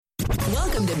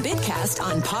Welcome to Bitcast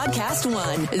on Podcast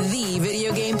One, the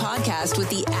video game podcast with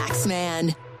the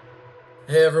Axeman.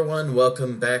 Hey everyone,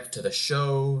 welcome back to the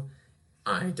show.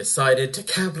 I decided to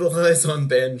capitalize on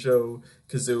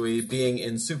Banjo-Kazooie being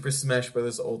in Super Smash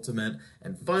Bros. Ultimate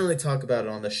and finally talk about it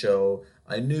on the show.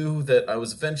 I knew that I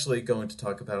was eventually going to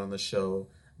talk about it on the show,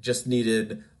 just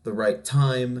needed the right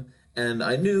time, and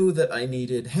I knew that I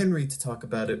needed Henry to talk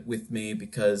about it with me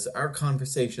because our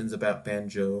conversations about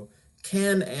Banjo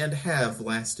can and have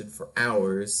lasted for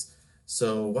hours.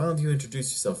 So why don't you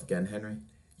introduce yourself again, Henry?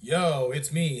 Yo,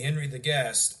 it's me, Henry the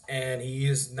Guest, and he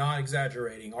is not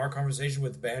exaggerating. Our conversation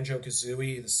with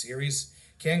Banjo-Kazooie, the series,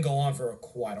 can go on for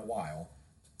quite a while.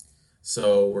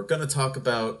 So we're going to talk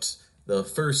about the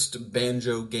first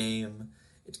Banjo game.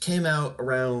 It came out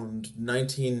around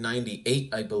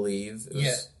 1998, I believe.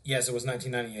 Yes, it was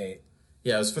 1998.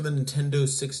 Yeah, it was for the Nintendo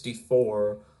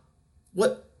 64.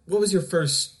 What was your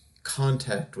first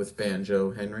contact with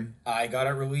Banjo, Henry? I got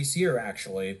it released here,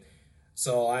 actually.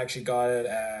 So I actually got it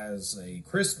as a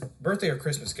birthday or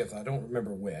Christmas gift. I don't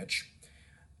remember which.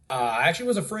 I actually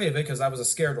was afraid of it because I was a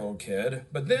scared little kid.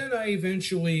 But then I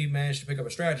eventually managed to pick up a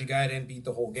strategy guide and beat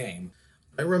the whole game.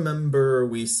 I remember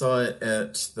we saw it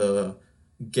at the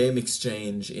Game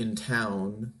Exchange in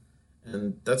town.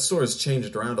 And that store has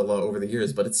changed around a lot over the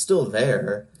years, but it's still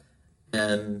there.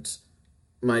 And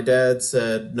my dad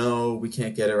said, no, we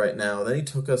can't get it right now. Then he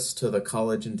took us to the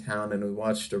college in town and we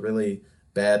watched a really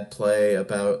bad play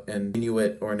about an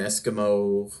Inuit or an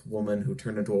Eskimo woman who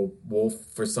turned into a wolf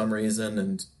for some reason,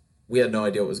 and we had no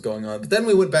idea what was going on. But then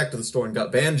we went back to the store and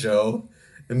got Banjo,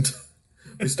 and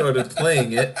we started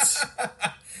playing it.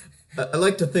 I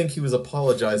like to think he was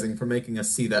apologizing for making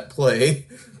us see that play.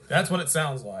 That's what it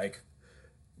sounds like.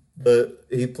 But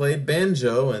he played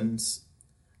Banjo, and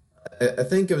I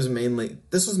think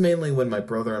this was mainly when my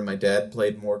brother and my dad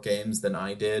played more games than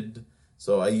I did.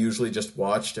 So I usually just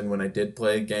watched, and when I did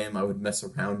play a game, I would mess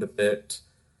around a bit.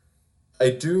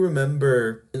 I do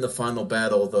remember in the final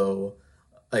battle, though,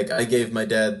 I gave my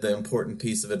dad the important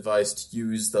piece of advice to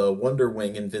use the Wonder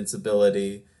Wing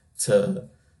invincibility to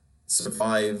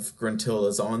survive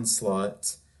Gruntilda's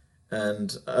onslaught,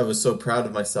 and I was so proud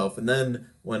of myself. And then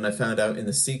when I found out in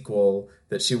the sequel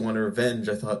that she wanted revenge,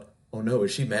 I thought, oh no,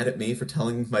 is she mad at me for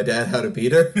telling my dad how to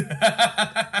beat her?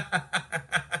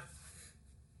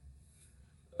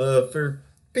 For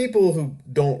people who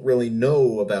don't really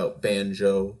know about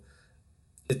Banjo,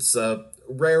 it's a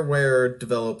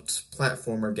Rareware-developed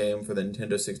platformer game for the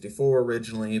Nintendo 64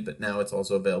 originally, but now it's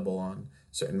also available on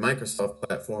certain Microsoft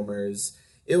platformers.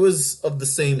 It was of the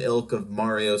same ilk of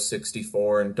Mario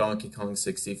 64 and Donkey Kong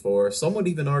 64. Some would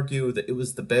even argue that it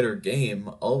was the better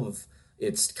game of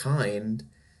its kind,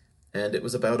 and it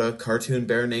was about a cartoon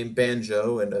bear named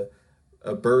Banjo and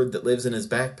a bird that lives in his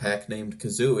backpack named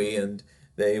Kazooie, and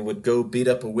they would go beat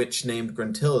up a witch named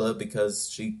Gruntilda because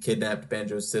she kidnapped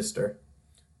Banjo's sister.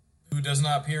 Who does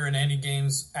not appear in any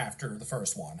games after the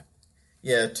first one.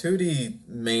 Yeah, 2D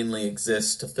mainly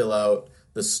exists to fill out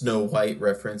the Snow White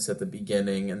reference at the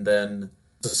beginning and then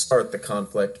to start the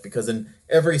conflict, because in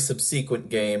every subsequent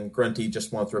game, Grunty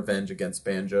just wants revenge against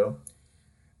Banjo.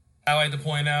 I like to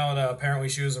point out, apparently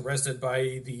she was arrested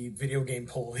by the video game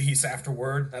police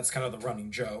afterward. That's kind of the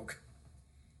running joke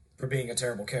for being a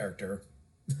terrible character.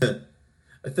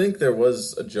 I think there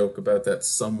was a joke about that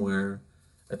somewhere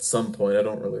at some point. I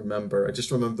don't really remember. I just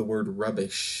remember the word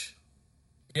rubbish.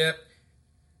 Yep.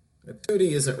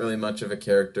 Tootie isn't really much of a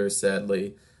character,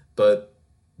 sadly, but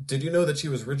did you know that she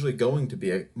was originally going to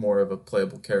be more of a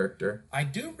playable character? I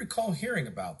do recall hearing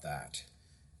about that.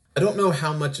 I don't know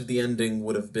how much of the ending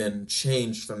would have been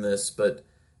changed from this, but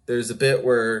there's a bit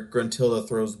where Gruntilda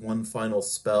throws one final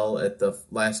spell at the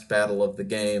last battle of the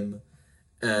game,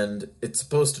 and it's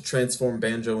supposed to transform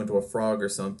Banjo into a frog or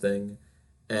something,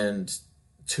 and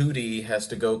Tootie has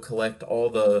to go collect all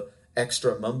the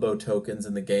extra Mumbo tokens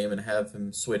in the game and have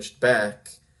him switched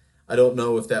back. I don't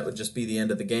know if that would just be the end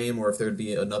of the game or if there'd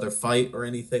be another fight or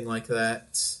anything like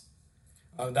that.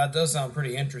 That does sound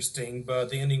pretty interesting, but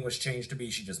the ending was changed to be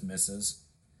she just misses.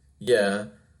 Yeah,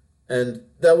 and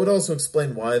that would also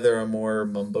explain why there are more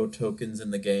Mumbo tokens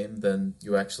in the game than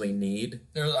you actually need.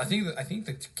 I think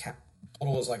the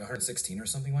total is like 116 or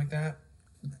something like that.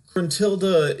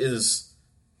 Gruntilda is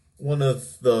one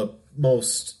of the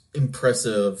most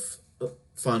impressive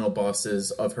final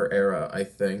bosses of her era, I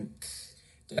think.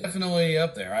 Definitely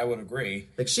up there, I would agree.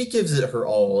 Like, she gives it her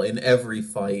all in every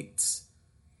fight.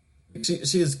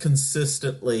 She is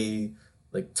consistently,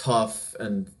 like, tough,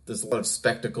 and there's a lot of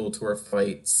spectacle to her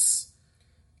fights.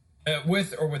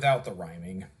 With or without the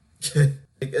rhyming.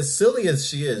 Like, as silly as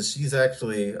she is, she's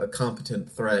actually a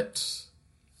competent threat.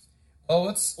 Oh,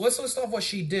 let's list off what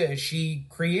she did. She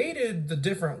created the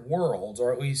different worlds,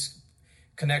 or at least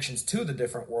connections to the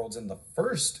different worlds in the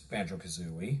first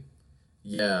Banjo-Kazooie.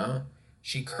 Yeah.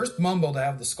 She cursed Mumbo to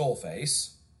have the skull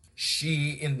face.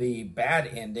 She, in the bad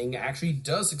ending, actually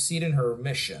does succeed in her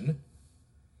mission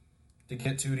to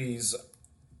get Tootie's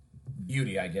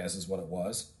beauty, I guess is what it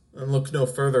was. And look no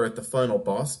further at the final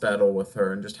boss battle with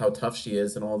her and just how tough she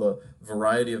is and all the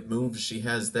variety of moves she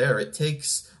has there. It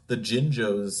takes the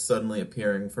Jinjos suddenly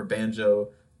appearing for Banjo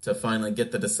to finally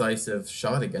get the decisive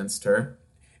shot against her.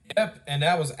 Yep, and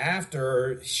that was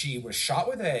after she was shot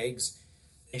with eggs,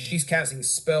 and she's casting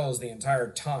spells the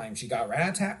entire time. She got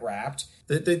rat-a-tat-rapped.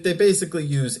 They basically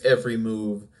use every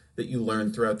move that you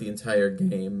learn throughout the entire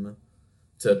game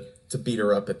to beat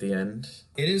her up at the end.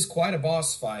 It is quite a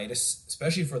boss fight,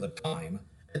 especially for the time.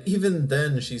 And even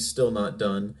then, she's still not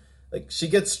done. Like, she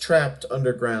gets trapped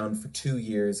underground for 2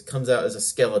 years, comes out as a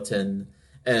skeleton,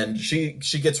 and she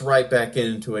gets right back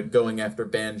into it, going after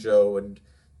Banjo and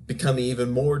becoming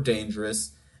even more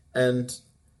dangerous. And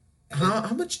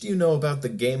how much do you know about the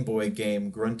Game Boy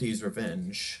game Grunty's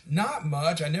Revenge? Not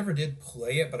much. I never did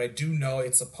play it, but I do know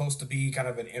it's supposed to be kind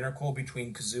of an interquel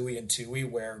between Kazooie and Tooie,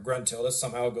 where Gruntilda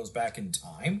somehow goes back in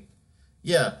time.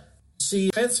 Yeah.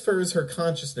 She transfers her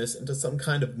consciousness into some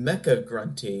kind of mecha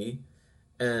Grunty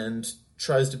and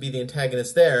tries to be the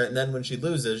antagonist there, and then when she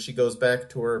loses, she goes back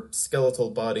to her skeletal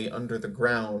body under the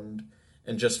ground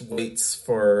and just waits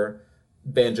for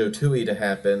Banjo-Tooie to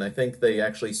happen. I think they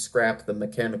actually scrap the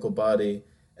mechanical body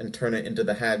and turn it into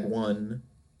the Hag 1.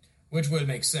 Which would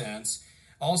make sense.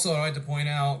 Also, I'd like to point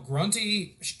out,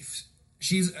 Grunty,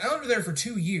 she's under there for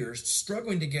 2 years,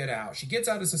 struggling to get out. She gets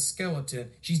out as a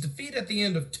skeleton. She's defeated at the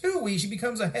end of Tooie. She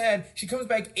becomes a head. She comes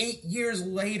back 8 years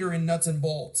later in Nuts and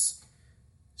Bolts.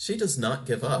 She does not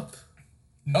give up.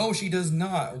 No, she does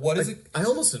not. What is it? I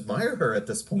almost admire her at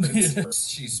this point.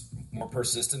 She's more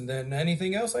persistent than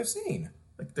anything else I've seen.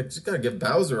 Like, they just gotta give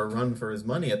Bowser a run for his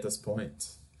money at this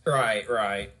point.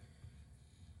 Right.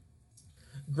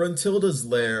 Gruntilda's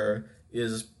lair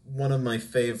is one of my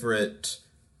favorite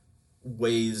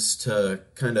ways to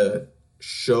kind of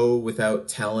show without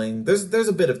telling. There's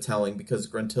a bit of telling because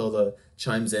Gruntilda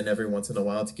chimes in every once in a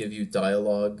while to give you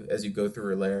dialogue as you go through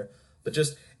her lair. But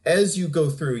just as you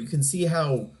go through, you can see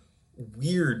how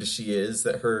weird she is,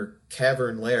 that her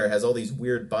cavern lair has all these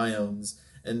weird biomes,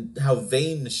 and how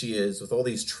vain she is with all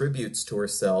these tributes to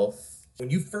herself.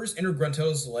 When you first enter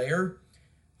Gruntilda's lair,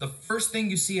 the first thing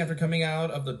you see after coming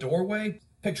out of the doorway,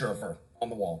 picture of her on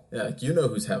the wall. Yeah, like, you know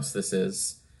whose house this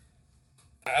is.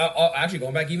 Actually,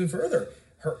 going back even further,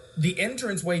 the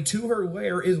entranceway to her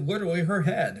lair is literally her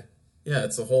head. Yeah,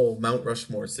 it's a whole Mount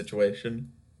Rushmore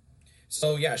situation.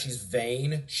 So yeah, she's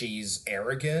vain, she's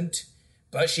arrogant,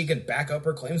 but she can back up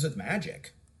her claims with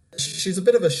magic. She's a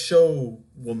bit of a show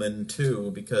woman, too,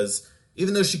 because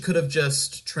even though she could have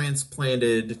just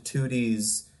transplanted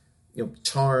Tootie's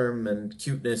charm and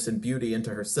cuteness and beauty into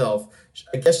herself,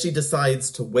 I guess she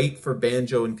decides to wait for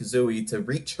Banjo and Kazooie to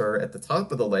reach her at the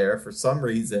top of the lair for some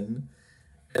reason,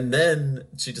 and then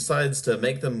she decides to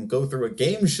make them go through a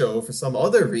game show for some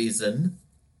other reason.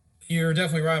 You're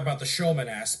definitely right about the showman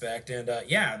aspect, and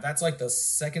yeah, that's like the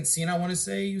second scene I want to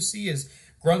say you see is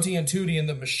Grunty and Tootie in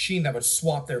the machine that would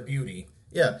swap their beauty.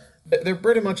 Yeah, they're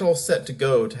pretty much all set to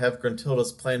go to have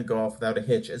Gruntilda's plan go off without a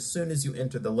hitch as soon as you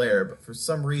enter the lair, but for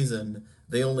some reason,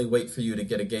 they only wait for you to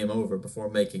get a game over before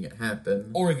making it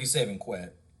happen. Or if you save and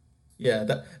quit. Yeah,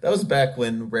 that was back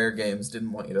when Rare Games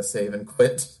didn't want you to save and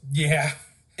quit. Yeah.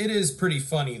 It is pretty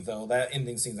funny, though. That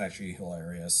ending scene's actually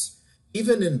hilarious.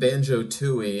 Even in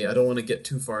Banjo-Tooie, I don't want to get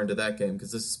too far into that game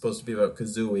because this is supposed to be about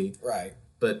Kazooie. Right.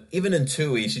 But even in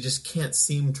Tooie, she just can't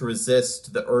seem to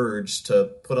resist the urge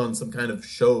to put on some kind of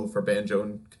show for Banjo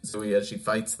and Kazooie as she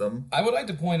fights them. I would like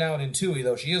to point out in Tooie,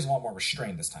 though, she is a lot more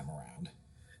restrained this time around.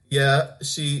 Yeah,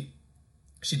 she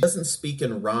doesn't speak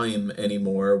in rhyme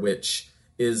anymore, which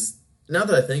is, now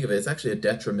that I think of it, it's actually a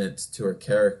detriment to her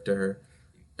character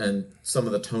and some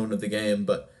of the tone of the game,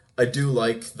 but I do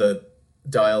like the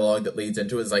dialogue that leads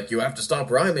into it. It's like, you have to stop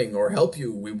rhyming or help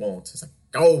you, we won't. It's like,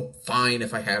 oh, fine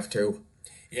if I have to.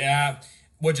 Yeah,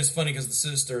 which is funny because the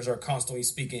sisters are constantly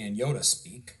speaking in Yoda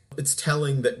speak. It's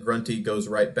telling that Grunty goes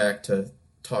right back to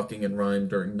talking in rhyme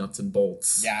during Nuts and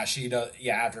Bolts. Yeah, she does.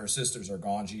 Yeah, after her sisters are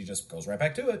gone, she just goes right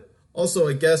back to it. Also,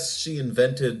 I guess she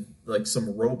invented like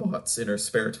some robots in her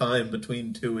spare time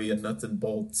between Tooie and Nuts and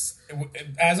Bolts.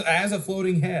 As a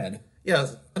floating head. Yeah,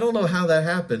 I don't know how that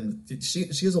happened. She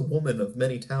is a woman of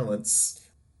many talents.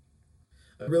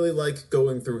 I really like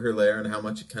going through her lair and how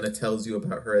much it kind of tells you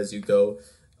about her as you go.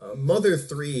 Mother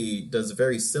 3 does a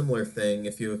very similar thing.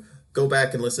 If you go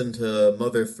back and listen to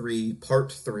Mother 3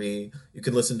 Part 3. You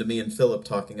can listen to me and Philip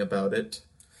talking about it.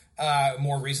 A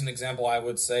more recent example I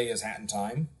would say is Hat in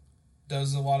Time.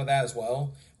 Does a lot of that as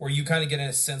well, where you kind of get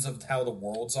a sense of how the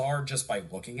worlds are just by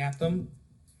looking at them,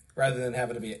 rather than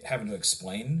having to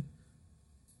explain.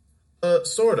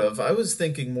 Sort of. I was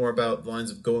thinking more about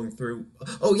lines of going through...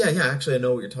 Oh, yeah, actually, I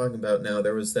know what you're talking about now.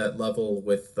 There was that level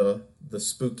with the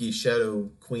spooky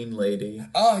shadow queen lady.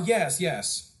 Oh, yes.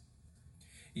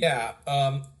 Yeah,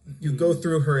 you go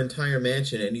through her entire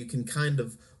mansion, and you can kind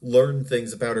of learn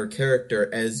things about her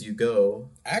character as you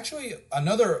go. Actually,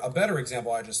 a better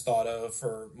example I just thought of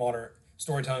for modern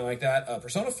storytelling like that,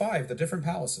 Persona 5, The Different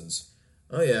Palaces.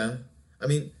 Oh, yeah. I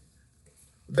mean...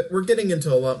 But we're getting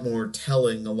into a lot more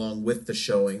telling along with the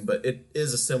showing, but it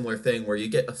is a similar thing where you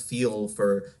get a feel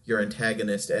for your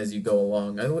antagonist as you go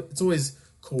along. It's always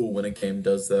cool when a game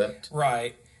does that.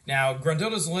 Right. Now,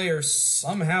 Gruntilda's lair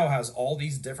somehow has all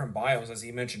these different biomes, as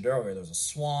he mentioned earlier. There's a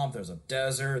swamp, there's a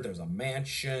desert, there's a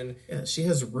mansion. Yeah, she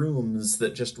has rooms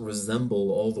that just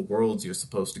resemble all the worlds you're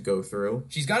supposed to go through.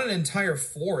 She's got an entire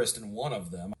forest in one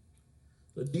of them.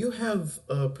 Do you have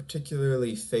a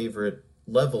particularly favorite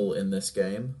level in this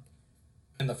game?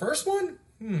 In the first one?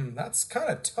 That's kind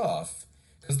of tough.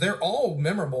 Because they're all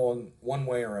memorable in one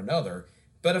way or another.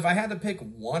 But if I had to pick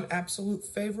one absolute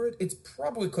favorite, it's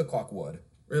probably Click Clock Wood.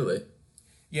 Really?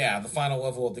 Yeah, the final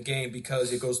level of the game,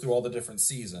 because it goes through all the different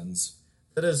seasons.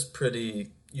 That is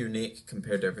pretty unique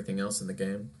compared to everything else in the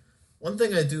game. One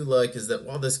thing I do like is that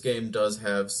while this game does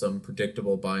have some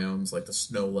predictable biomes like the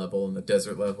snow level and the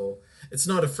desert level, it's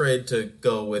not afraid to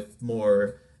go with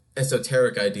more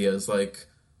esoteric ideas like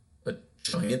a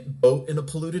giant boat in a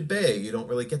polluted bay. You don't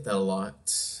really get that a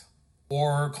lot.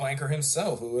 Or Clanker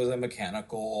himself, who is a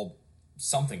mechanical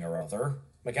something or other.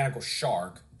 Mechanical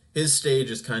shark. His stage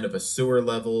is kind of a sewer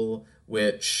level,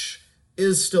 which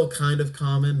is still kind of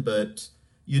common, but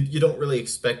you don't really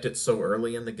expect it so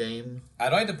early in the game.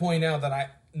 I'd like to point out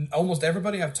that almost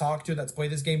everybody I've talked to that's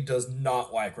played this game does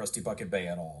not like Rusty Bucket Bay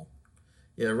at all.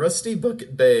 Yeah, Rusty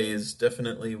Bucket Bay is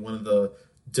definitely one of the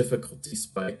difficulty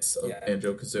spikes of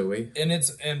Banjo-Kazooie.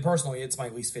 And personally, it's my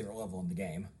least favorite level in the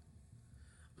game.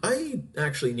 I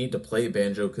actually need to play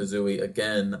Banjo-Kazooie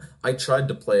again. I tried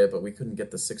to play it, but we couldn't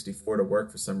get the 64 to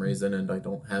work for some reason, and I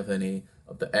don't have any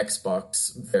of the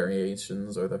Xbox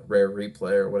variations or the Rare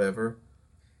Replay or whatever.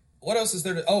 What else is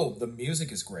there to... Oh, the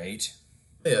music is great.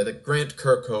 Yeah, the Grant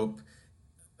Kirkhope.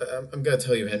 I'm going to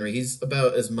tell you, Henry, he's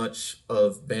about as much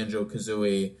of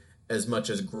Banjo-Kazooie as much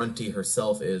as Grunty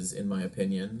herself is, in my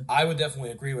opinion. I would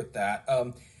definitely agree with that.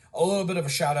 A little bit of a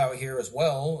shout out here as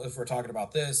well, if we're talking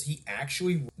about this. He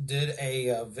actually did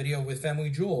a video with Family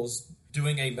Jewels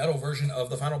doing a metal version of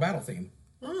the Final Battle theme.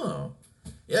 Oh.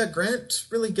 Yeah, Grant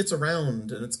really gets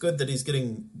around, and it's good that he's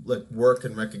getting work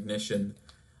and recognition.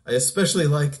 I especially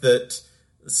like that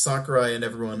Sakurai and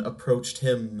everyone approached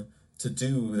him to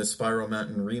do the Spiral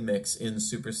Mountain remix in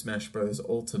Super Smash Bros.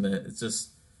 Ultimate. It's just...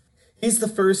 He's the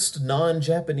first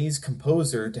non-Japanese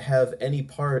composer to have any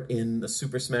part in the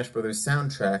Super Smash Bros.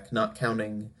 Soundtrack, not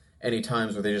counting any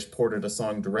times where they just ported a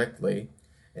song directly.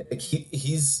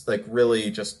 He's really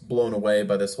just blown away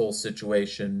by this whole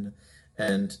situation,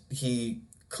 and he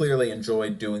clearly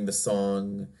enjoyed doing the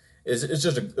song. It's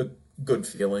just a good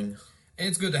feeling. And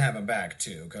it's good to have him back,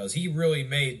 too, because he really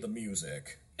made the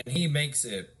music, and he makes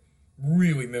it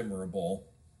really memorable.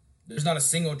 There's not a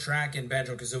single track in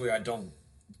Banjo-Kazooie I don't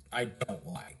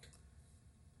like.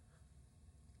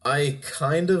 I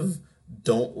kind of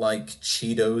don't like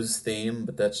Cheeto's theme,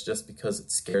 but that's just because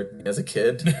it scared me as a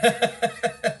kid.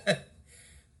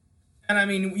 And I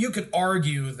mean, you could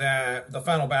argue that the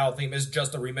Final Battle theme is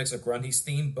just a remix of Grunty's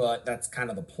theme, but that's kind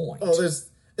of the point. Oh,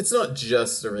 it's not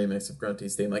just a remix of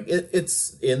Grunty's theme.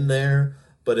 It's in there,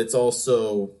 but it's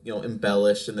also,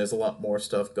 embellished, and there's a lot more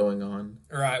stuff going on.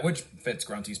 Right, which fits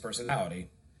Grunty's personality.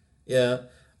 Yeah.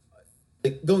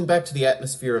 Going back to the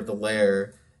atmosphere of the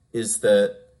lair is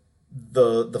that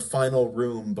the final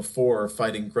room before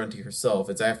fighting Grunty herself,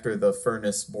 it's after the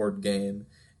Furnace board game,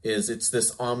 it's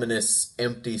this ominous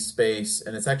empty space,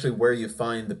 and it's actually where you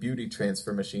find the beauty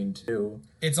transfer machine too.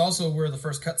 It's also where the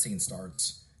first cutscene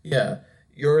starts. Yeah.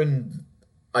 You're in,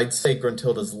 I'd say,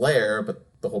 Gruntilda's lair, but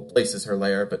the whole place is her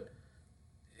lair, but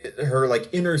her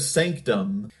inner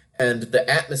sanctum. And the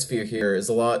atmosphere here is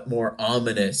a lot more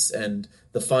ominous, and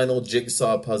the final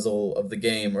jigsaw puzzle of the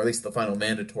game, or at least the final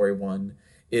mandatory one,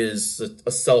 is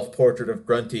a self-portrait of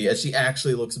Grunty, as she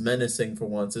actually looks menacing for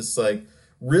once. It's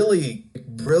really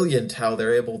brilliant how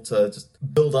they're able to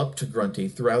just build up to Grunty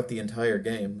throughout the entire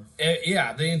game.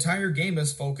 Yeah, the entire game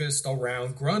is focused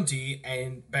around Grunty,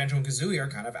 and Banjo and Kazooie are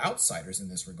kind of outsiders in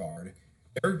this regard.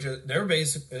 They're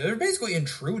basically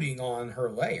intruding on her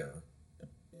lair.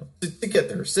 To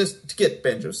get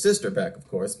Banjo's sister back, of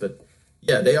course, but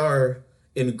yeah, they are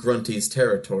in Grunty's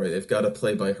territory. They've got to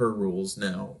play by her rules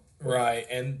now. Right,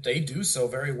 and they do so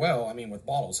very well. I mean, with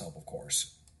Bottle's help, of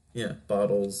course. Yeah,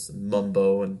 Bottles, and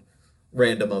Mumbo, and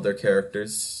random other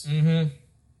characters. Mm-hmm.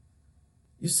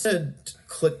 You said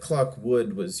Click Clock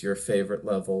Wood was your favorite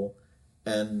level,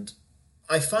 and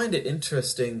I find it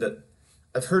interesting that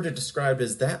I've heard it described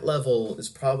as that level is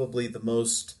probably the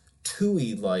most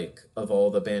Tooie-like of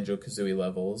all the Banjo-Kazooie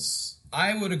levels.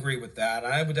 I would agree with that.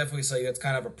 I would definitely say it's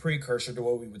kind of a precursor to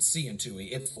what we would see in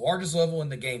Tooie. It's the largest level in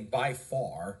the game by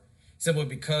far, simply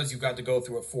because you've got to go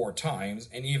through it 4 times,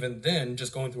 and even then,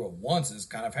 just going through it once is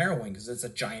kind of harrowing, because it's a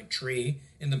giant tree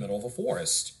in the middle of a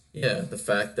forest. Yeah, the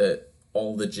fact that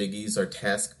all the Jiggies are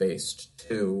task-based,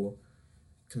 too,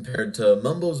 compared to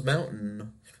Mumbo's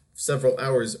Mountain several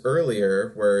hours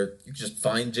earlier, where you just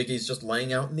find Jiggies just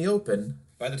laying out in the open.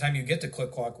 By the time you get to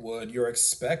Click Clock Wood, you're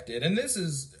expected, and this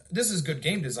is good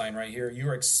game design right here,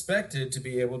 you're expected to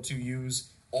be able to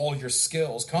use all your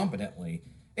skills competently.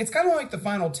 It's kind of like the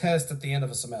final test at the end of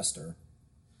a semester.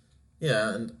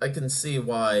 Yeah, and I can see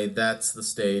why that's the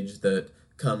stage that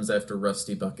comes after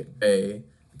Rusty Bucket Bay,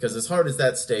 because as hard as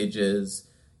that stage is,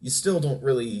 you still don't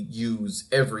really use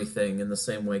everything in the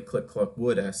same way Click Clock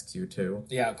Wood asks you to.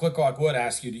 Yeah, Click Clock Wood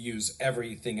asks you to use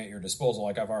everything at your disposal,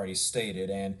 like I've already stated,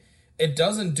 and it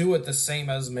doesn't do it the same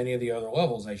as many of the other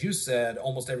levels. As you said,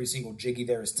 almost every single Jiggy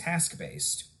there is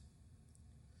task-based.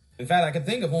 In fact, I can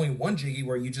think of only one Jiggy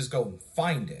where you just go and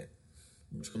find it.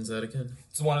 Which one's that again?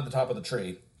 It's the one at the top of the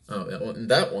tree. Oh, and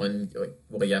that one,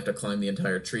 you have to climb the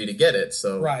entire tree to get it,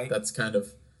 so right. That's kind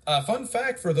of... Fun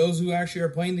fact for those who actually are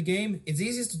playing the game, it's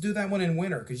easiest to do that one in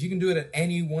winter, because you can do it at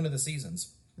any one of the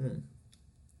seasons. I'm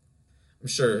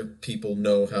sure people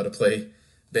know how to play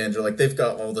Banjo. Like, they've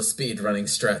got all the speed running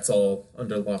strats all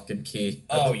under lock and key.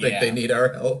 I don't think they need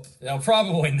our help. No,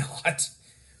 probably not.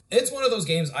 It's one of those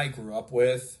games I grew up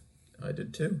with. I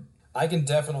did too. I can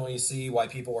definitely see why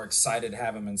people were excited to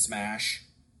have him in Smash.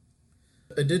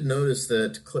 I did notice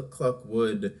that Click Clock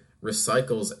Wood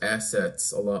recycles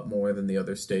assets a lot more than the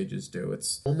other stages do.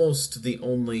 It's almost the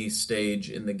only stage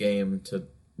in the game to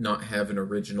not have an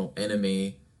original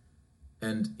enemy,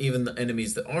 and even the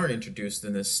enemies that are introduced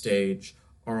in this stage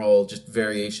are all just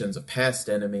variations of past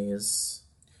enemies.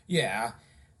 Yeah.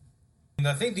 And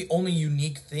I think the only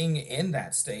unique thing in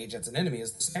that stage that's an enemy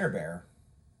is the Snare Bear.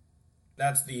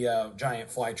 That's the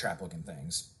giant fly trap looking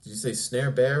things. Did you say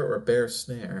Snare Bear or Bear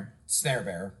Snare? Snare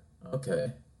Bear.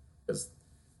 Okay. Because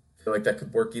I feel like that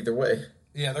could work either way.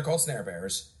 Yeah, they're called Snare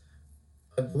Bears.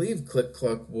 I believe Click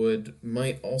Clock Wood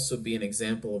might also be an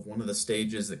example of one of the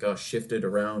stages that got shifted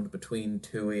around between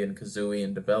Tooie and Kazooie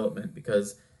in development,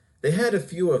 because they had a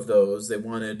few of those. They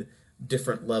wanted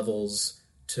different levels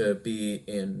to be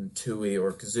in Tooie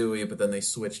or Kazooie, but then they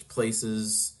switched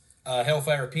places.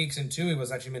 Hellfire Peaks in Tooie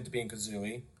was actually meant to be in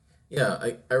Kazooie.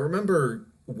 Yeah, I remember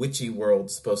Witchy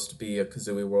World's supposed to be a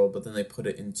Kazooie world, but then they put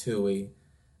it in Tooie.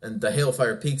 And the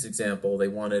Hellfire Peaks example, they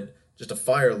wanted just a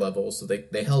fire level, so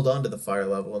they held on to the fire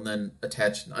level and then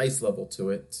attached an ice level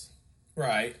to it.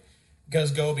 Right.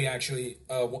 Because Gobi actually,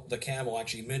 the camel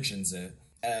actually mentions it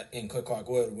in Click Clock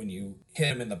Wood. When you hit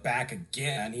him in the back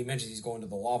again, he mentions he's going to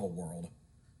the lava world.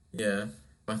 Yeah.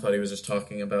 I thought he was just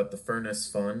talking about the furnace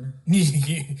fun.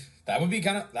 That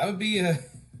would be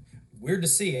weird to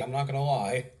see, I'm not going to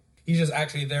lie. He's just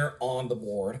actually there on the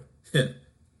board.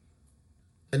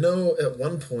 I know at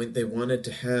one point they wanted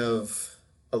to have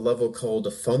a level called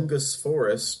a Fungus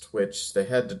Forest, which they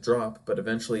had to drop, but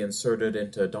eventually inserted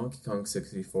into Donkey Kong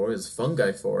 64 as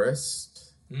Fungi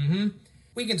Forest. Mm-hmm.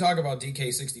 We can talk about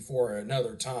DK64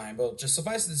 another time, but just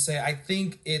suffice it to say, I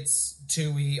think it's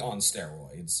Tooie on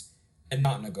steroids, and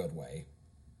not in a good way.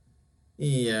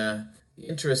 Yeah. The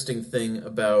interesting thing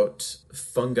about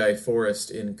Fungi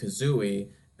Forest in Kazooie,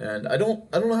 and I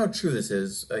don't know how true this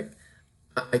is,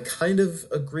 I kind of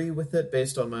agree with it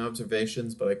based on my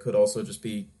observations, but I could also just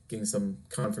be getting some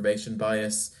confirmation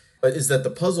bias. But is that the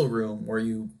puzzle room where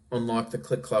you unlock the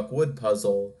Click Clock Wood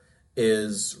puzzle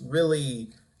is really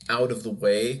out of the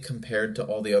way compared to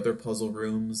all the other puzzle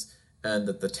rooms, and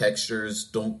that the textures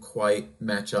don't quite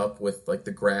match up with like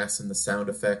the grass and the sound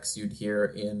effects you'd hear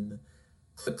in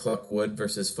Click Clock Wood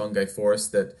versus Fungi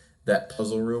Forest. That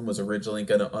puzzle room was originally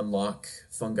going to unlock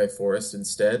Fungi Forest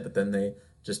instead, but then they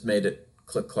just made it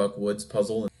Click Clock Wood's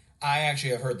puzzle. I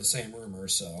actually have heard the same rumor,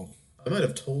 so... I might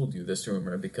have told you this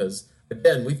rumor because,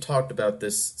 again, we've talked about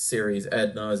this series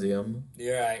ad nauseum.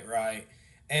 Yeah, right.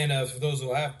 And for those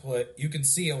who have played, you can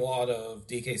see a lot of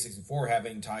DK64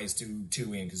 having ties to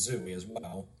Tooie and Kazooie as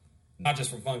well. Not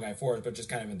just from Fungi Forest, but just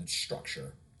kind of in the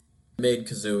structure. They made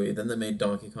Kazooie, then they made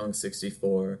Donkey Kong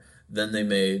 64, then they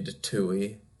made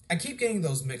Tooie. I keep getting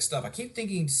those mixed up. I keep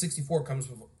thinking 64 comes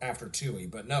after Tooie,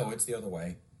 but no, it's the other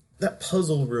way. That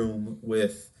puzzle room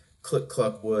with Click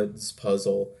Cluck Woods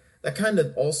puzzle, that kind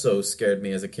of also scared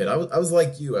me as a kid. I was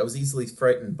like you. I was easily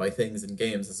frightened by things in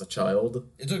games as a child.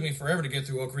 It took me forever to get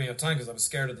through Ocarina of Time because I was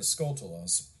scared of the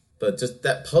Skulltulas. But just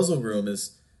that puzzle room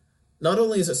is... Not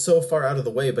only is it so far out of the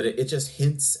way, but it just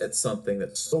hints at something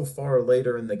that's so far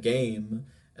later in the game,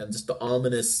 and just the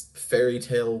ominous fairy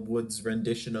tale woods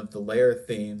rendition of the lair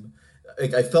theme.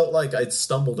 I felt like I'd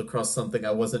stumbled across something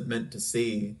I wasn't meant to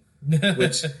see,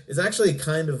 which is actually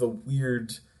kind of a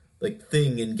weird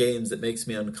thing in games that makes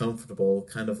me uncomfortable.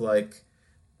 Kind of like,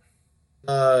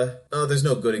 there's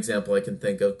no good example I can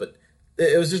think of, but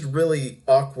it was just really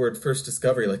awkward first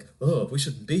discovery. Like, oh, we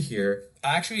shouldn't be here.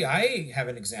 Actually, I have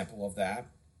an example of that.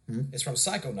 It's from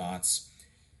Psychonauts.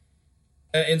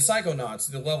 In Psychonauts,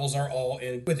 the levels are all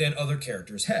within other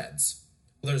characters' heads.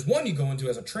 Well, there's one you go into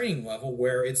as a training level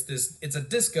where it's a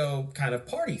disco kind of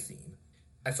party theme.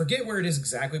 I forget where it is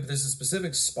exactly, but there's a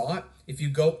specific spot. If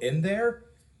you go in there,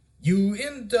 you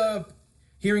end up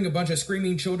hearing a bunch of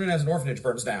screaming children as an orphanage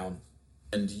burns down.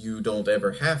 And you don't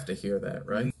ever have to hear that,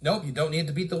 right? Nope, you don't need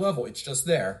to beat the level. It's just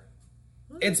there.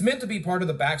 It's meant to be part of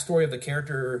the backstory of the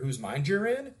character whose mind you're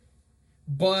in,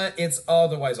 but it's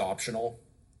otherwise optional.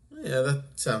 Yeah, that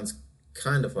sounds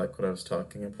kind of like what I was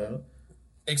talking about.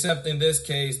 Except in this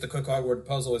case, the Quick Hogwarts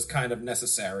puzzle is kind of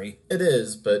necessary. It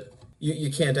is, but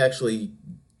you can't actually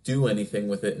do anything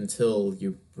with it until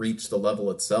you reach the level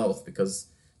itself, because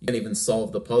you can't even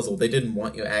solve the puzzle. They didn't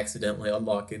want you accidentally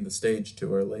unlocking the stage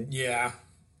too early. Yeah,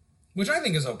 which I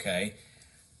think is okay.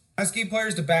 Asking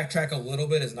players to backtrack a little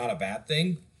bit is not a bad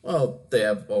thing. Well, they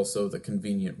have also the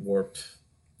convenient warp.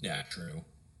 Yeah, true.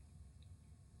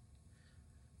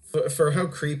 For how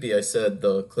creepy I said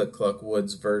the Click Cluck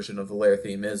Woods version of the Lair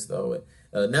theme is, though,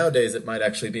 nowadays it might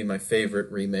actually be my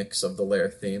favorite remix of the Lair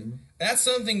theme. That's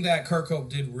something that Kirkhope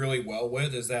did really well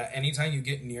with, is that anytime you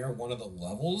get near one of the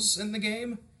levels in the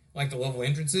game, like the level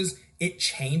entrances, it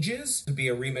changes to be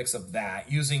a remix of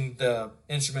that, using the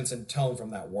instruments and tone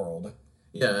from that world.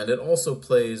 Yeah, and it also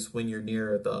plays when you're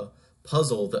near the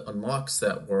puzzle that unlocks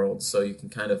that world, so you can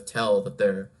kind of tell that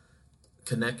they're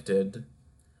connected.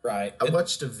 Right. I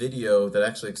watched a video that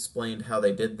actually explained how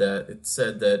they did that. It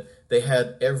said that they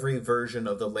had every version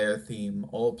of the Lair theme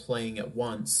all playing at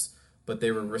once, but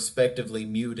they were respectively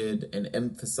muted and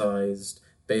emphasized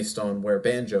based on where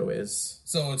Banjo is.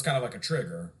 So it's kind of like a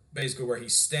trigger. Basically, where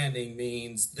he's standing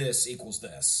means this equals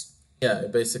this. Yeah,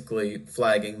 basically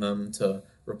flagging them to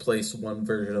replace one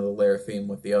version of the Lair theme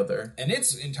with the other. And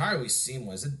it's entirely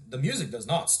seamless. The music does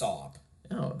not stop.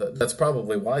 No, that's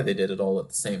probably why they did it all at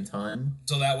the same time.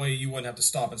 So that way you wouldn't have to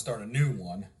stop and start a new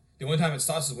one. The only time it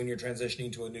stops is when you're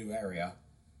transitioning to a new area.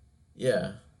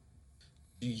 Yeah.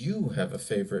 Do you have a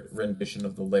favorite rendition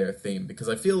of the Lair theme? Because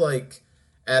I feel like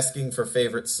asking for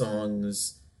favorite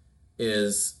songs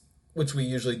is, which we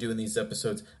usually do in these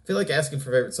episodes, I feel like asking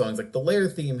for favorite songs, like the Lair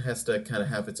theme has to kind of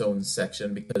have its own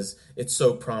section because it's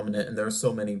so prominent and there are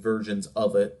so many versions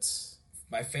of it.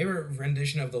 My favorite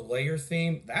rendition of the Lair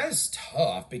theme, that is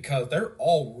tough because they're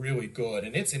all really good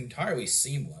and it's entirely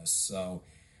seamless. So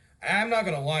I'm not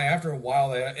going to lie, after a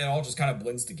while it all just kind of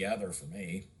blends together for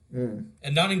me. And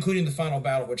not including the final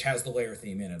battle, which has the Lair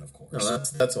theme in it, of course. No,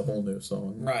 that's a whole new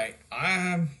song. Right.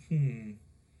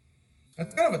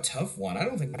 That's kind of a tough one. I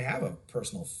don't think I have a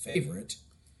personal favorite.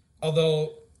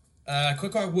 Although,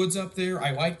 Quick Hog Woods up there,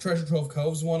 I like Treasure Trove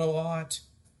Cove's one a lot.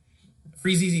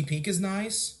 Freeze Easy Peak is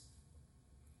nice.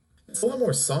 It's a lot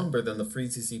more somber than the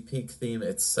Freeze Easy Peak theme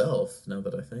itself, now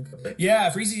that I think of it. Yeah,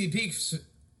 Freeze Easy Peak,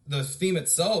 the theme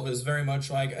itself is very much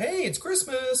like, hey, it's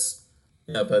Christmas!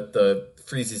 Yeah, but the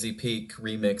Freeze Easy Peak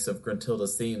remix of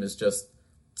Gruntilda's theme is just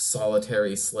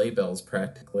solitary sleigh bells,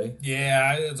 practically.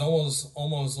 Yeah, it's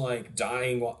almost like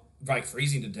dying, like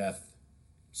freezing to death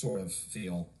sort of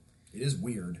feel. It is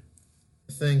weird.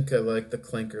 I think I like the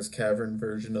Clanker's Cavern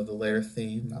version of the Lair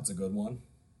theme. That's a good one.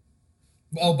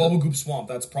 Oh, Bubblegoop Swamp,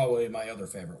 that's probably my other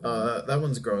favorite one. That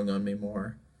one's growing on me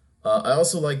more. I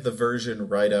also like the version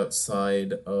right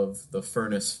outside of the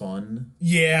Furnace Fun.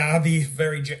 Yeah, the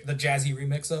jazzy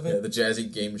remix of it. Yeah, the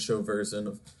jazzy game show version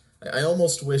of... I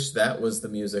almost wish that was the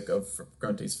music of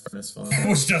Grunty's Furnace Fun. It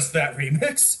was just that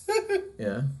remix.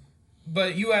 Yeah.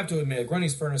 But you have to admit,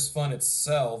 Grunty's Furnace Fun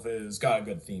itself has got a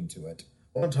good theme to it.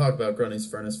 I want to talk about Grunty's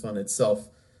Furnace Fun itself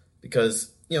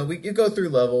because, you go through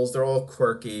levels, they're all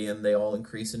quirky and they all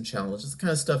increase in challenge. It's the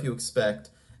kind of stuff you expect.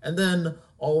 And then,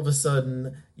 all of a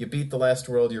sudden, you beat the last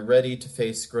world, you're ready to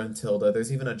face Gruntilda.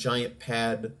 There's even a giant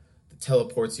pad that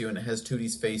teleports you, and it has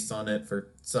Tootie's face on it for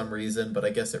some reason, but I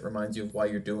guess it reminds you of why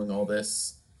you're doing all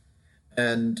this.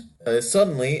 And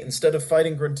suddenly, instead of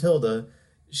fighting Gruntilda,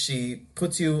 she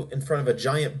puts you in front of a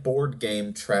giant board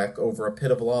game track over a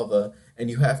pit of lava, and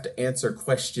you have to answer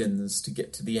questions to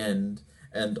get to the end.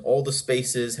 And all the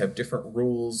spaces have different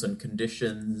rules and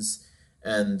conditions,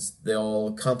 and they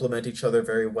all complement each other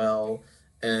very well.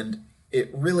 And it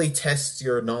really tests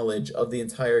your knowledge of the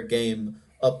entire game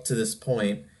up to this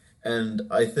point. And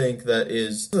I think that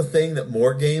is the thing that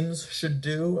more games should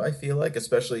do, I feel like,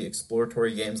 especially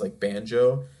exploratory games like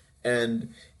Banjo.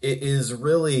 And it is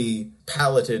really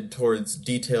paleted towards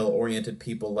detail-oriented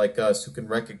people like us who can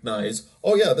recognize,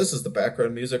 oh yeah, this is the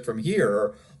background music from here,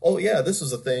 or oh yeah, this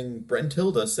is a thing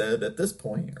Gruntilda said at this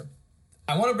point.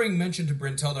 I want to bring mention to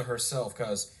Gruntilda herself,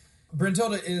 because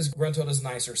Gruntilda is Gruntilda's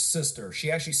nicer sister.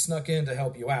 She actually snuck in to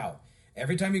help you out.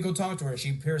 Every time you go talk to her, she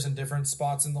appears in different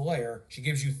spots in the lair. She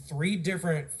gives you 3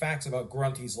 different facts about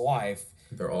Grunty's life.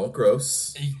 They're all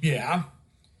gross. Yeah.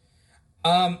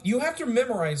 You have to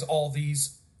memorize all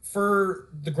these for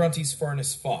the Grunty's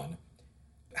Furnace Fun.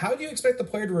 How do you expect the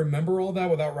player to remember all that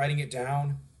without writing it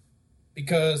down?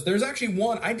 Because there's actually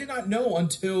one I did not know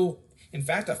until, in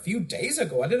fact, a few days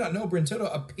ago. I did not know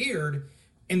Gruntilda appeared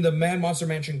in the Mad Monster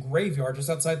Mansion graveyard just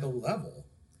outside the level.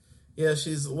 Yeah,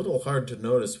 she's a little hard to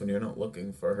notice when you're not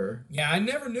looking for her. Yeah, I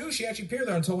never knew she actually appeared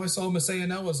there until I saw Miss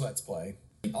Aonella's Let's Play.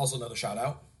 Also another shout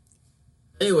out.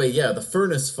 Anyway, yeah, the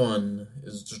Furnace Fun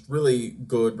is just really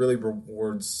good, really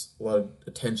rewards a lot of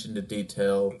attention to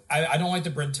detail. I don't like the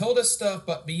Gruntilda stuff,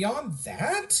 but beyond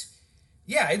that,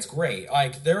 yeah, it's great.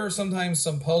 Like, there are sometimes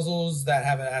some puzzles that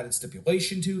have an added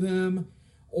stipulation to them,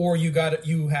 or you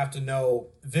have to know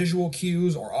visual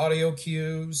cues or audio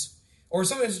cues, or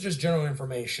sometimes it's just general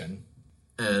information.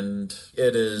 And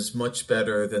it is much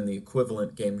better than the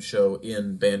equivalent game show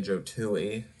in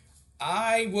Banjo-Tooie.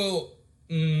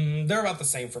 They're about the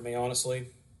same for me, honestly.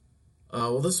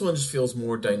 Well, this one just feels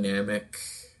more dynamic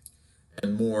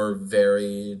and more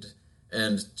varied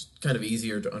and kind of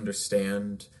easier to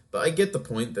understand. But I get the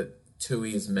point that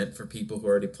Tooie is meant for people who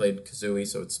already played Kazooie,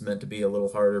 so it's meant to be a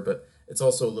little harder, but it's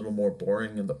also a little more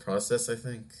boring in the process, I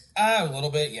think. A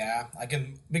little bit, yeah.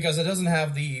 Because it doesn't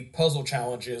have the puzzle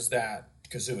challenges that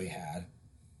Kazooie had.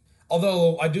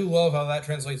 Although, I do love how that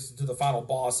translates to the final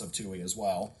boss of Tooie as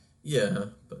well. Yeah,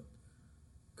 but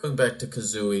going back to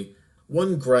Kazooie,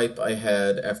 one gripe I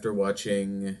had after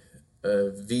watching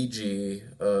VG,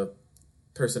 a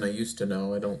person I used to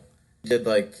know, did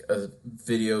like a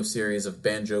video series of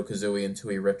Banjo-Kazooie and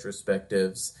Tooie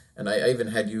retrospectives, and I even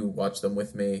had you watch them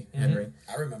with me, Henry.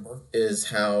 I remember. Is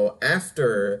how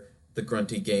after the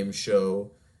Grunty game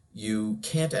show, you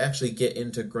can't actually get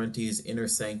into Grunty's inner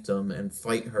sanctum and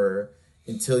fight her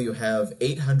until you have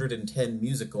 810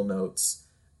 musical notes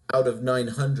out of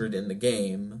 900 in the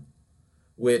game,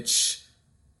 which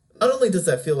not only does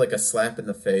that feel like a slap in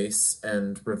the face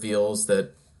and reveals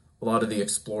that a lot of the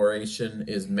exploration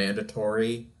is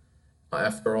mandatory.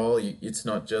 After all, it's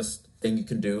not just a thing you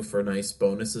can do for nice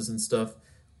bonuses and stuff.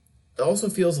 It also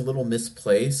feels a little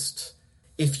misplaced.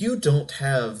 If you don't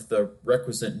have the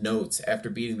requisite notes after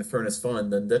beating the Furnace Fun,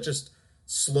 then that just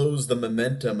slows the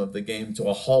momentum of the game to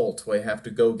a halt where you have to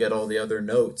go get all the other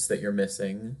notes that you're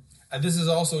missing. And this is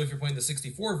also, if you're playing the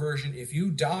 64 version, if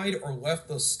you died or left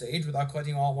the stage without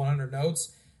collecting all 100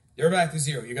 notes, you're back to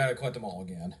 0. You gotta collect them all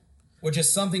again. Which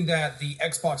is something that the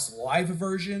Xbox Live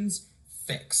versions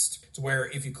fixed. To where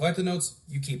if you collect the notes,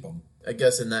 you keep them. I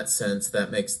guess in that sense, that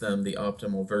makes them the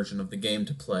optimal version of the game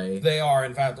to play. They are.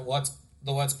 In fact, the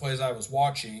Let's Plays I was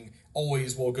watching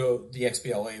always will go the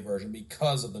XBLA version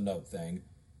because of the note thing.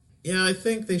 Yeah, I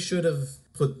think they should have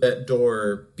put that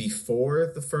door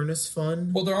before the Furnace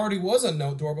Fun. Well, there already was a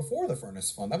note door before the Furnace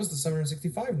Fun. That was the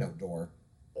 765 note door.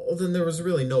 Well, then there was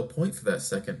really no point for that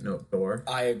second note door.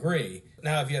 I agree.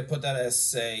 Now, if you had put that as,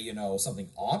 say, something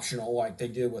optional, like they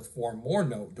did with 4 more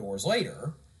note doors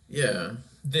later, yeah,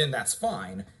 then that's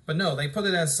fine. But no, they put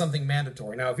it as something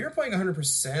mandatory. Now, if you're playing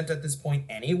 100% at this point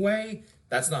anyway,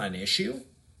 that's not an issue.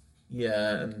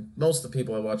 Yeah, and most of the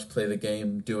people I watch play the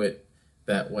game do it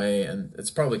that way, and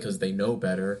it's probably because they know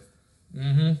better.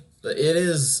 Mm-hmm. But it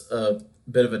is a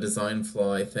bit of a design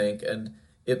flaw, I think, and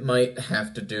it might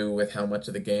have to do with how much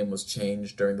of the game was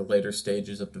changed during the later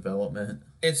stages of development.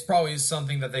 It's probably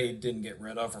something that they didn't get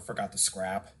rid of or forgot to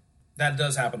scrap. That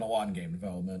does happen a lot in game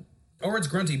development. Or it's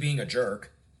Grunty being a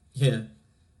jerk. Yeah.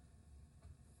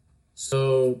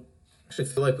 So, actually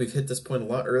feel like we've hit this point a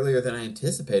lot earlier than I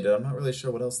anticipated. I'm not really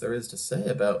sure what else there is to say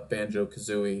about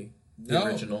Banjo-Kazooie The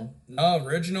original. No,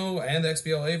 original and the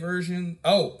XBLA version.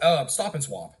 Stop and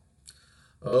Swap.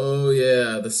 Oh,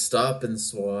 yeah, the Stop and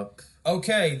Swap.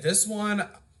 Okay, this one,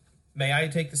 may I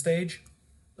take the stage?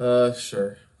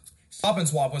 Sure. Stop and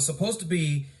Swap was supposed to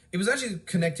be, it was actually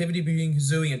connectivity between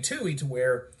Kazooie and Tooie, to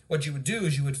where what you would do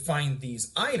is you would find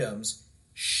these items,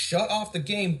 shut off the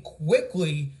game,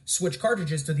 quickly switch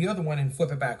cartridges to the other one and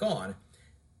flip it back on.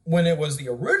 When it was the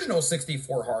original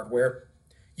 64 hardware,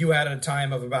 you had a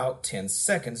time of about 10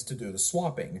 seconds to do the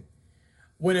swapping.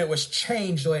 When it was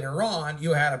changed later on,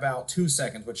 you had about 2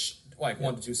 seconds, which, 1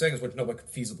 to 2 seconds, which nobody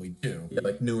could feasibly do. Yeah,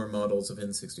 like newer models of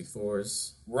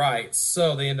N64s. Right,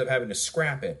 so they end up having to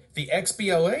scrap it. The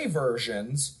XBLA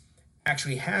versions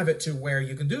actually have it to where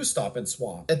you can do Stop and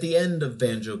Swap. At the end of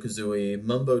Banjo-Kazooie,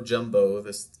 Mumbo Jumbo,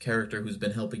 this character who's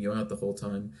been helping you out the whole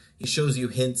time, he shows you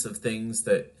hints of things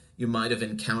that you might have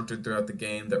encountered throughout the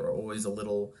game that were always a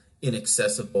little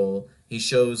inaccessible. He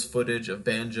shows footage of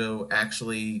Banjo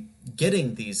actually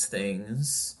getting these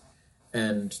things,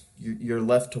 and you're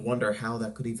left to wonder how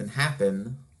that could even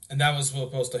happen. And that was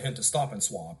supposed to hint to Stop and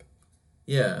Swap.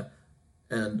 Yeah,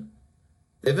 and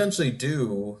they eventually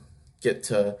do get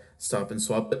to Stop and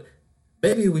Swap, but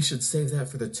maybe we should save that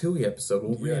for the Tooie episode.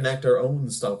 We'll reenact our own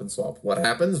Stop and Swap. What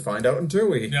happens? Find out in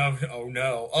Tooie.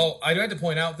 No. Oh, I'd like to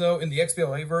point out, though, in the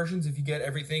XBLA versions, if you get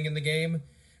everything in the game,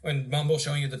 when Mumble's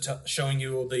showing you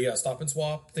the Stop and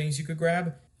Swap things you could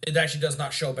grab, it actually does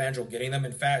not show Banjo getting them.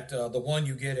 In fact, the one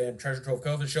you get in Treasure Trove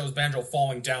Cove, it shows Banjo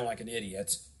falling down like an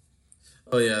idiot.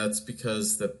 Oh yeah, that's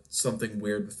because that's something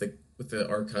weird with the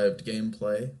archived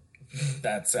gameplay.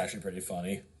 That's actually pretty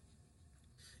funny.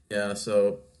 Yeah,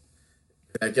 so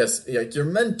I guess you're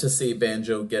meant to see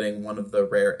Banjo getting one of the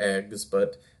rare eggs,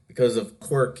 but because of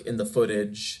quirk in the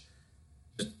footage,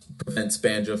 it prevents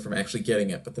Banjo from actually getting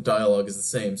it. But the dialogue is the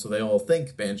same, so they all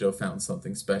think Banjo found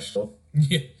something special.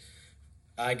 Yeah.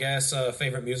 I guess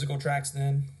favorite musical tracks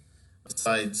then?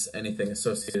 Besides anything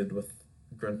associated with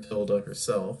Gruntilda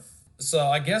herself. So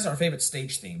I guess our favorite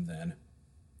stage theme then.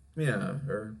 Yeah,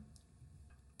 or...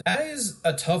 That is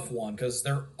a tough one, because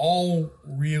they're all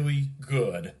really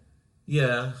good.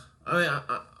 Yeah,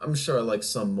 I'm sure I like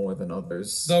some more than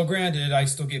others. Though granted, I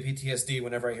still get PTSD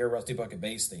whenever I hear Rusty Bucket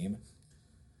bass theme.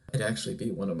 It'd actually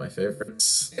be one of my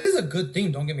favorites. It is a good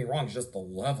theme, don't get me wrong, it's just the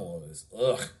level of this.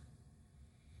 Ugh.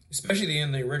 Especially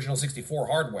in the original 64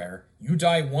 hardware. You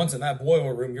die once in that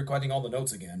boiler room, you're collecting all the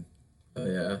notes again. Oh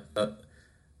yeah, that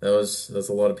was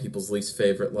a lot of people's least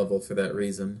favorite level for that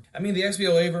reason. I mean, the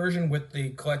XBLA version with the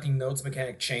collecting notes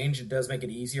mechanic change, it does make it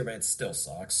easier, but it still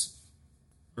sucks.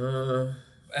 If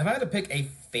I had to pick a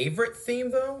favorite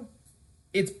theme, though,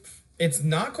 it's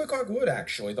not Quick Like Wood,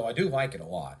 actually, though I do like it a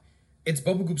lot. It's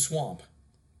Bubblegoop Swamp.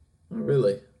 Oh,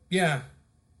 really? Yeah.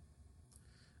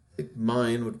 I think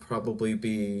mine would probably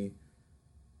be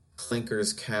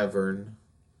Clinker's Cavern.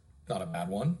 Not a bad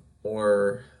one.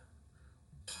 Or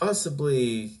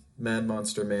possibly Mad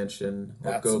Monster Mansion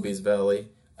or Gobi's Valley.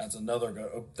 That's another good.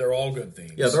 They're all good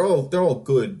themes. Yeah, they're all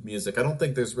good music. I don't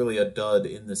think there's really a dud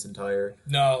in this entire.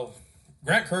 No,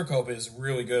 Grant Kirkhope is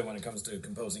really good when it comes to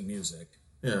composing music.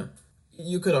 Yeah,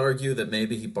 you could argue that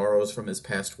maybe he borrows from his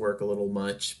past work a little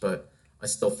much, but I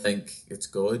still think it's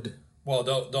good. Well,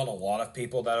 don't a lot of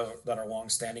people that are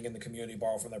long-standing in the community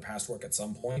borrow from their past work at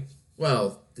some point?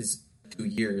 Well, these 2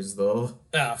 years though.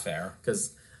 Fair.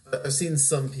 Because I've seen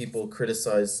some people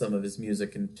criticize some of his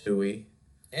music in Tooie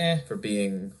for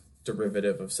being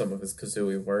derivative of some of his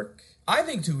Kazooie work. I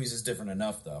think Tooie's is different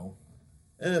enough, though.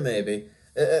 Maybe.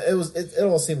 It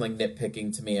all seemed like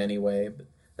nitpicking to me anyway. But,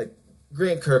 like,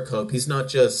 Grant Kirkhope, he's not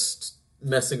just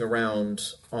messing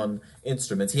around on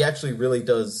instruments. He actually really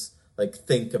does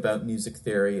think about music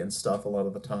theory and stuff a lot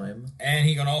of the time. And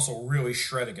he can also really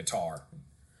shred a guitar.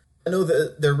 I know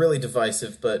that they're really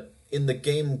divisive, but in the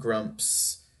Game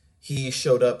Grumps, he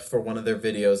showed up for one of their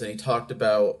videos and he talked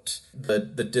about the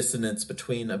dissonance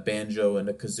between a banjo and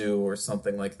a kazoo or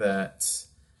something like that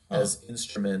as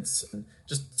instruments and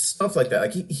just stuff like that.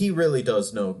 Like he really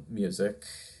does know music.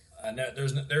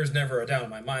 There's never a doubt in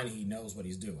my mind he knows what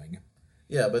he's doing.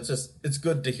 Yeah, but it's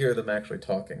good to hear them actually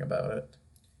talking about it.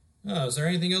 Is there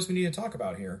anything else we need to talk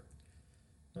about here?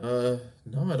 No,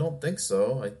 I don't think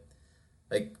so.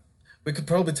 We could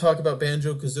probably talk about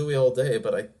Banjo-Kazooie all day,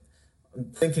 but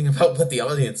I'm thinking about what the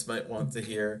audience might want to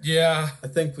hear. Yeah. I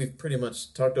think we've pretty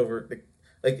much talked over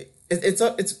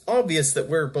it's obvious that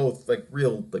we're both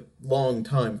real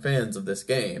long-time fans of this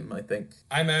game, I think.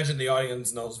 I imagine the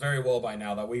audience knows very well by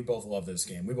now that we both love this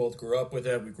game. We both grew up with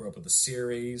it. We grew up with the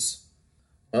series.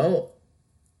 Well,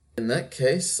 in that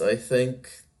case, I think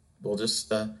we'll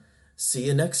just see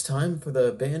you next time for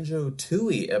the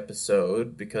Banjo-Tooie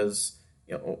episode, because,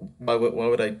 why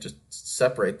would I just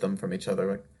separate them from each other?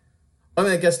 Like, I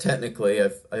mean, I guess technically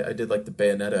I did like the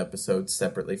Bayonetta episodes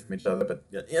separately from each other, but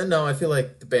no, I feel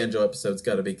like the Banjo episode's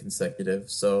got to be consecutive.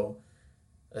 So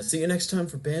see you next time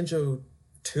for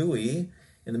Banjo-Tooie.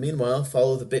 In the meanwhile,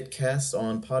 follow the Bitcast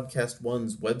on Podcast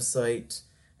One's website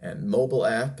and mobile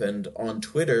app, and on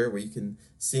Twitter, where you can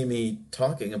see me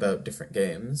talking about different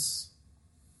games.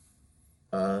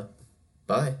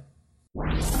 Bye.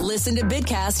 Listen to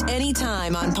Bitcast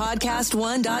anytime on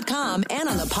podcastone.com and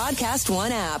on the Podcast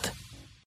One app.